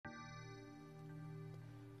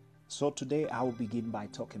So today I will begin by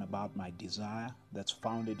talking about my desire that's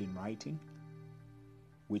founded in writing,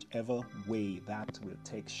 whichever way that will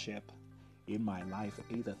take shape in my life,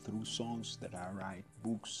 either through songs that I write,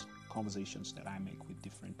 books, conversations that I make with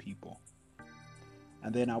different people.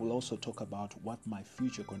 And then I will also talk about what my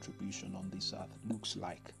future contribution on this earth looks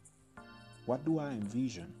like. What do I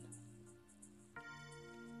envision?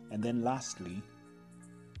 And then lastly,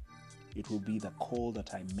 it will be the call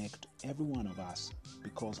that I make to every one of us,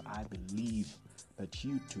 because I believe that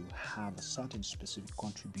you too have a certain specific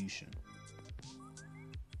contribution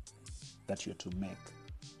that you're to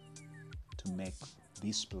make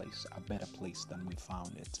this place a better place than we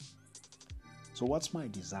found it. So what's my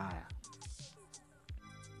desire?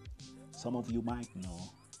 Some of you might know,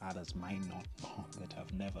 others might not know, that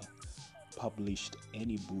I've never published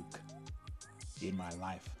any book in my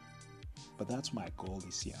life. But that's my goal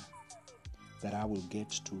this year, that I will get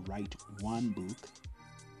to write one book,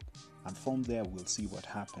 and from there we'll see what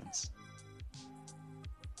happens.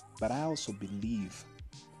 But I also believe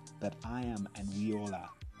that I am, and we all are,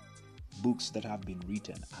 books that have been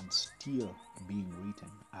written and still being written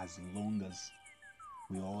as long as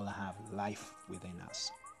we all have life within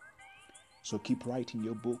us. So keep writing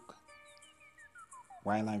your book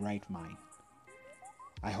while I write mine.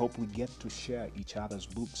 I hope we get to share each other's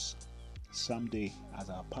books someday as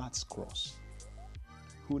our paths cross.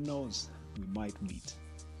 Who knows, we might meet.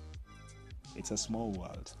 It's a small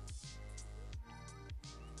world.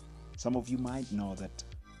 Some of you might know that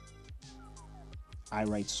I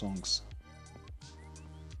write songs,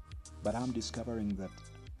 but I'm discovering that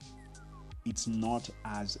it's not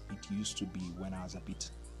as it used to be when I was a bit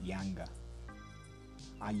younger.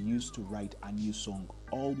 I used to write a new song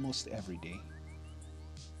almost every day.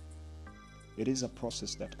 It is a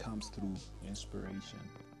process that comes through inspiration.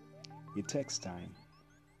 It takes time.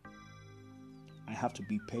 I have to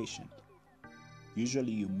be patient.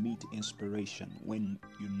 Usually you meet inspiration when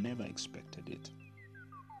you never expected it.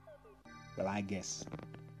 Well, I guess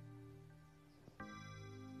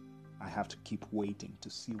I have to keep waiting to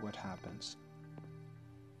see what happens.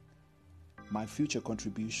 My future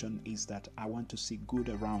contribution is that I want to see good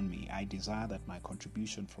around me. I desire that my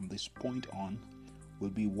contribution from this point on will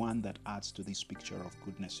be one that adds to this picture of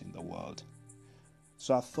goodness in the world.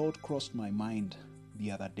 So a thought crossed my mind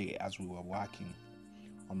the other day as we were working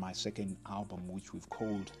on my second album, which we've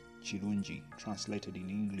called Chirunji, translated in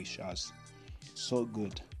English as So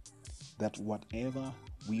Good, that whatever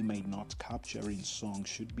we may not capture in song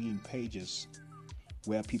should be in pages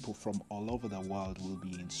where people from all over the world will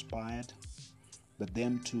be inspired, but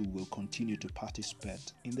them too will continue to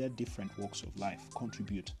participate in their different walks of life,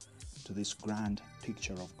 contribute to this grand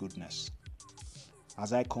picture of goodness.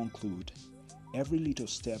 As I conclude, every little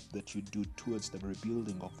step that you do towards the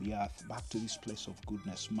rebuilding of the earth back to this place of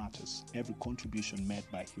goodness matters. Every contribution made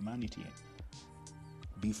by humanity,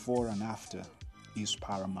 before and after, is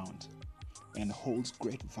paramount and holds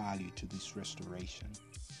great value to this restoration.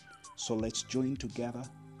 So let's join together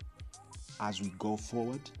as we go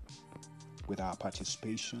forward with our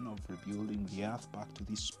participation of rebuilding the earth back to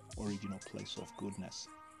this original place of goodness.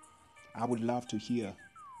 I would love to hear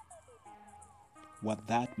what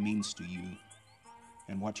that means to you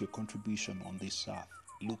and what your contribution on this earth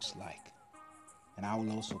looks like. And I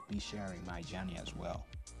will also be sharing my journey as well.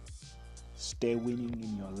 Stay winning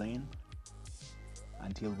in your lane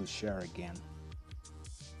until we share again.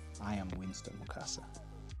 I am Winston Mukasa.